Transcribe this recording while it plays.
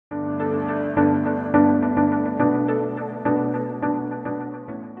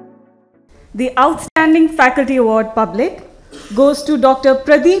The Outstanding Faculty Award Public goes to Dr.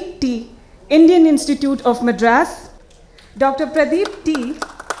 Pradeep T, Indian Institute of Madras. Dr. Pradeep T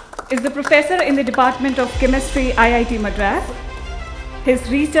is the professor in the Department of Chemistry, IIT Madras. His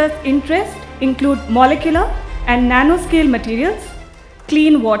research interests include molecular and nanoscale materials,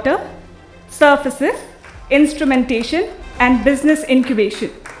 clean water, surfaces, instrumentation, and business incubation.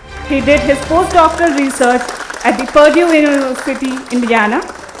 He did his postdoctoral research at the Purdue University, Indiana,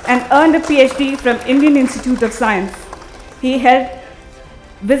 and earned a PhD from Indian Institute of Science. He held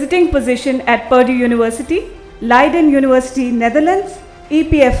visiting position at Purdue University, Leiden University, Netherlands,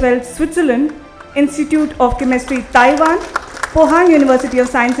 EPFL, Switzerland, Institute of Chemistry, Taiwan, Pohang University of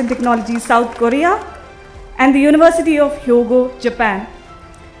Science and Technology, South Korea, and the University of Hyogo, Japan.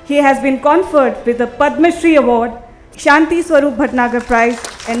 He has been conferred with the Padma Shri Award, Shanti Swarup Bhatnagar Prize,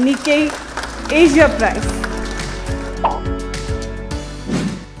 and Nikkei Asia Prize.